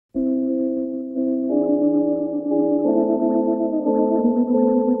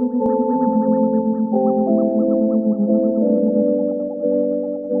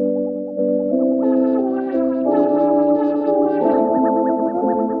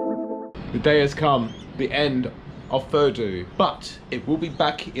The day has come, the end of Furdu, but it will be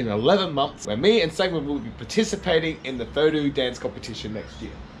back in 11 months where me and Sagman will be participating in the Furdu dance competition next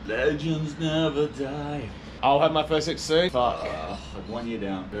year. Legends never die. I'll have my first hit soon. Fuck. Like 1 year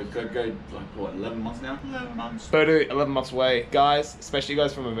down. Go like what, 11 months now? 11 months. Furdu, 11 months away. Guys, especially you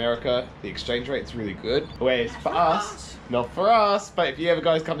guys from America, the exchange rate's really good. Whereas for us, not for us, but if you ever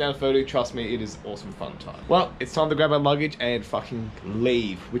guys come down to Furdu, trust me, it is awesome fun time. Well, it's time to grab my luggage and fucking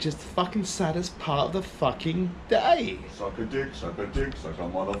leave, which is the fucking saddest part of the fucking day. Suck a dick, suck a dick, suck a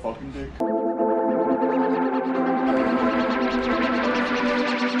motherfucking dick.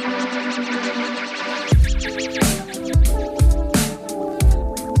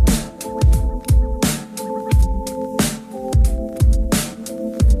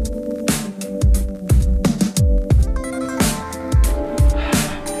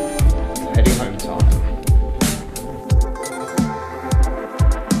 Heading home time.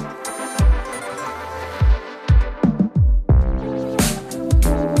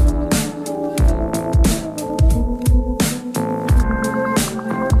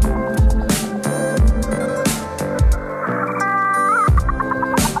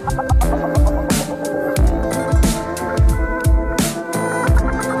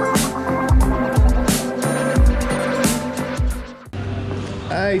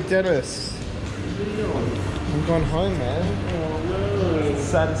 Hey Dennis, I'm going home, man. It's the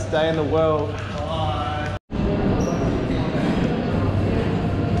saddest day in the world.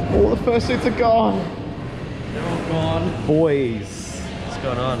 All the fursuits are gone. They're all gone. Boys. What's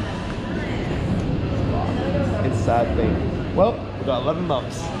going on? It's a sad thing. Well, we've got 11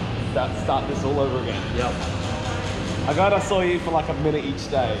 months. Start this all over again. Yep. I glad I saw you for like a minute each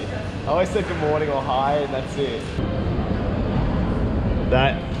day. I always said good morning or hi and that's it.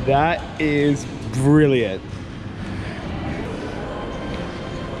 That is brilliant.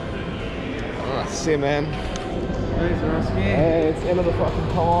 Oh, see you, man. Hey, Zaroski. Hey, it's the end of the fucking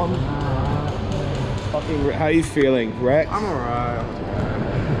con. Fucking, how are you feeling, Rex? I'm alright.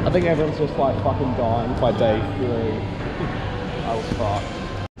 I think everyone's just like fucking dying by day feeling I was fucked.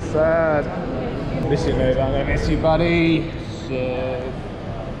 Sad. Miss you, mate. I'm gonna miss you, buddy.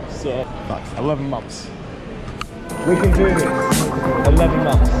 So, fuck. 11 months. We can do this. 11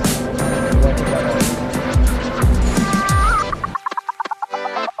 months.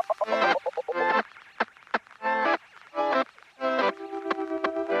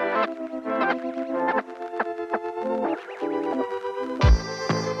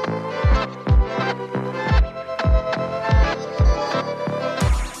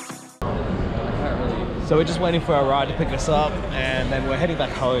 So we're just waiting for our ride to pick us up and then we're heading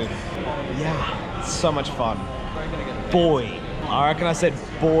back home. Yeah, it's so much fun. Boy, I reckon I said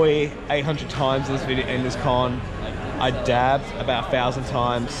boy 800 times in this video, in this con. I dabbed about 1,000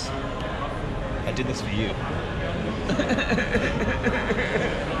 times. I did this for you.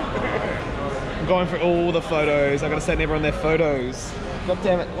 I'm going through all the photos. I gotta send everyone their photos. God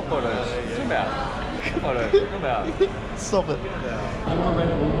damn it. What photos? What are you talking about? What photos? What are you talking about? Stop it.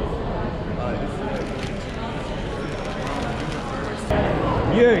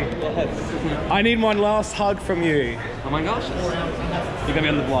 You. Yes. I need one last hug from you. Oh my gosh. You're gonna be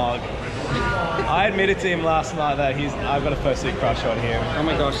on the vlog. I admitted to him last night that I've got a first-date crush on him. Oh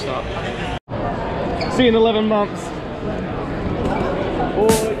my gosh, stop. See you in 11 months.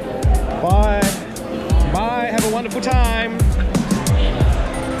 Bye. Bye. Have a wonderful time.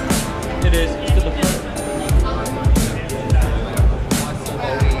 It is. It's to the front.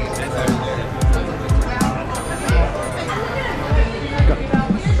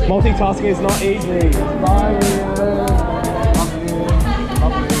 Multitasking is not easy. Bye.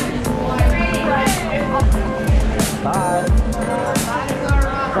 Bye.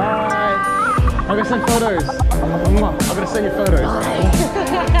 Bye. I'm gonna send photos. I'm gonna send you photos.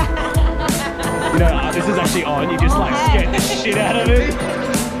 You know, this is actually on. You just like scared the shit out of me.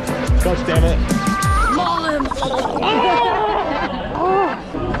 God damn it.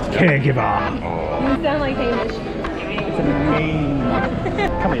 Caregiver. You sound like Hamish. It's a mean.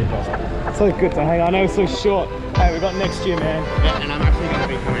 Come here, Josh. It's so good to hang out. I know it's so short. Hey, we got next year, man. Yeah, and I'm actually going to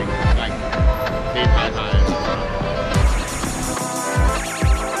be coming like the entire time.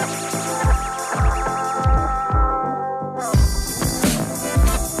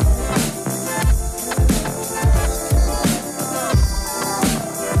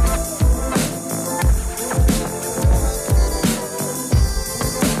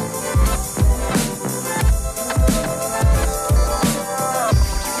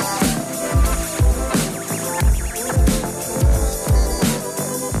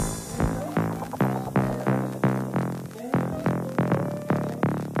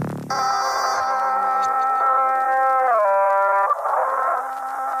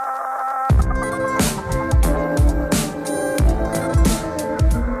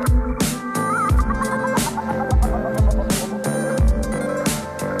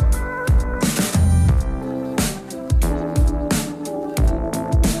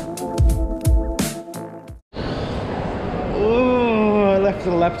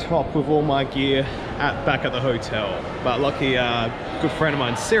 laptop with all my gear back at the hotel. But lucky a good friend of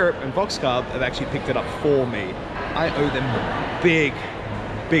mine, Syrup and Voxcarb, have actually picked it up for me. I owe them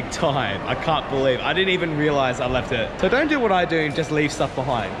big time. I can't believe I didn't even realize I left it. So don't do what I do and just leave stuff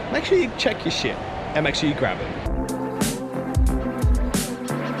behind. Make sure you check your shit and make sure you grab it.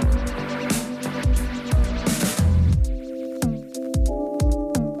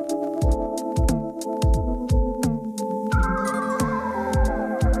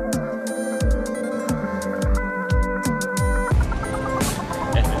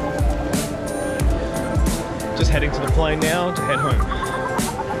 Just heading to the plane now to head home.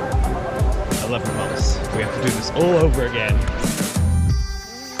 11 months. We have to do this all over again.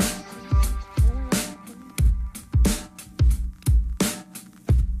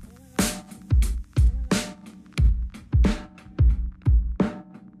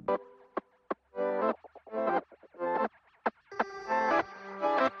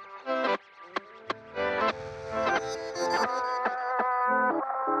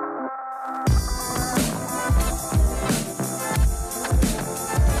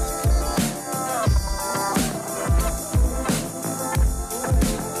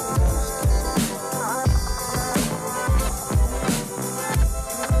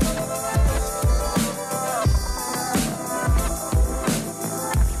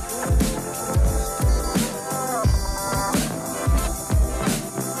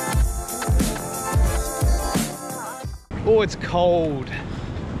 Oh, it's cold.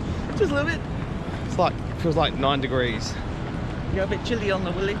 Just a little bit. It's like, feels like 9 degrees. You're a bit chilly on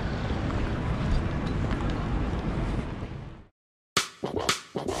the willy.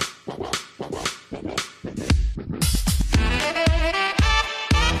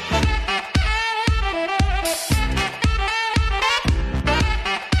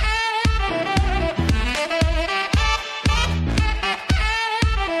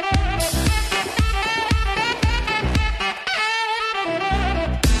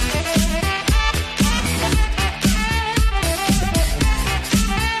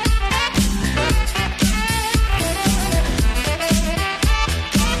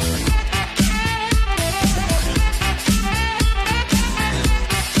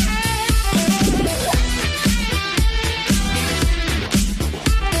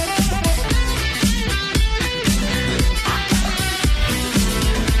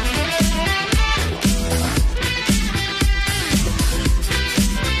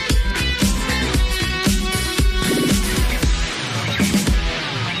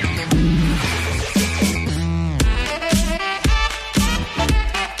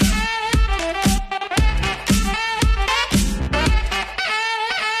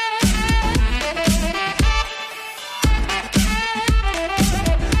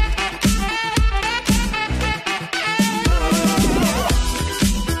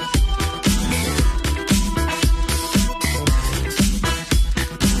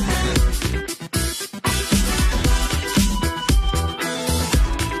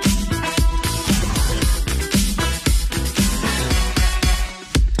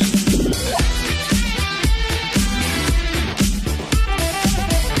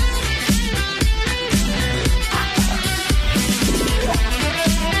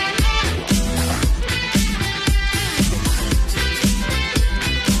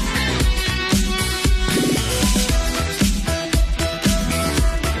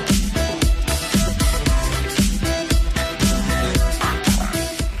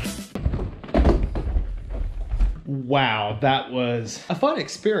 Wow, that was a fun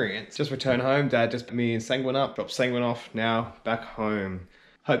experience. Just returned home, Dad just me and Sanguine up, dropped Sanguine off, now back home.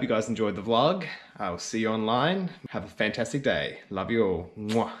 Hope you guys enjoyed the vlog. I will see you online. Have a fantastic day. Love you all.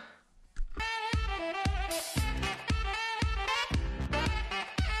 Mwah.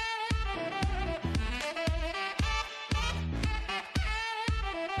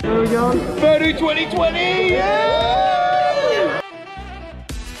 Where are we going? Furdu 2020! Yeah!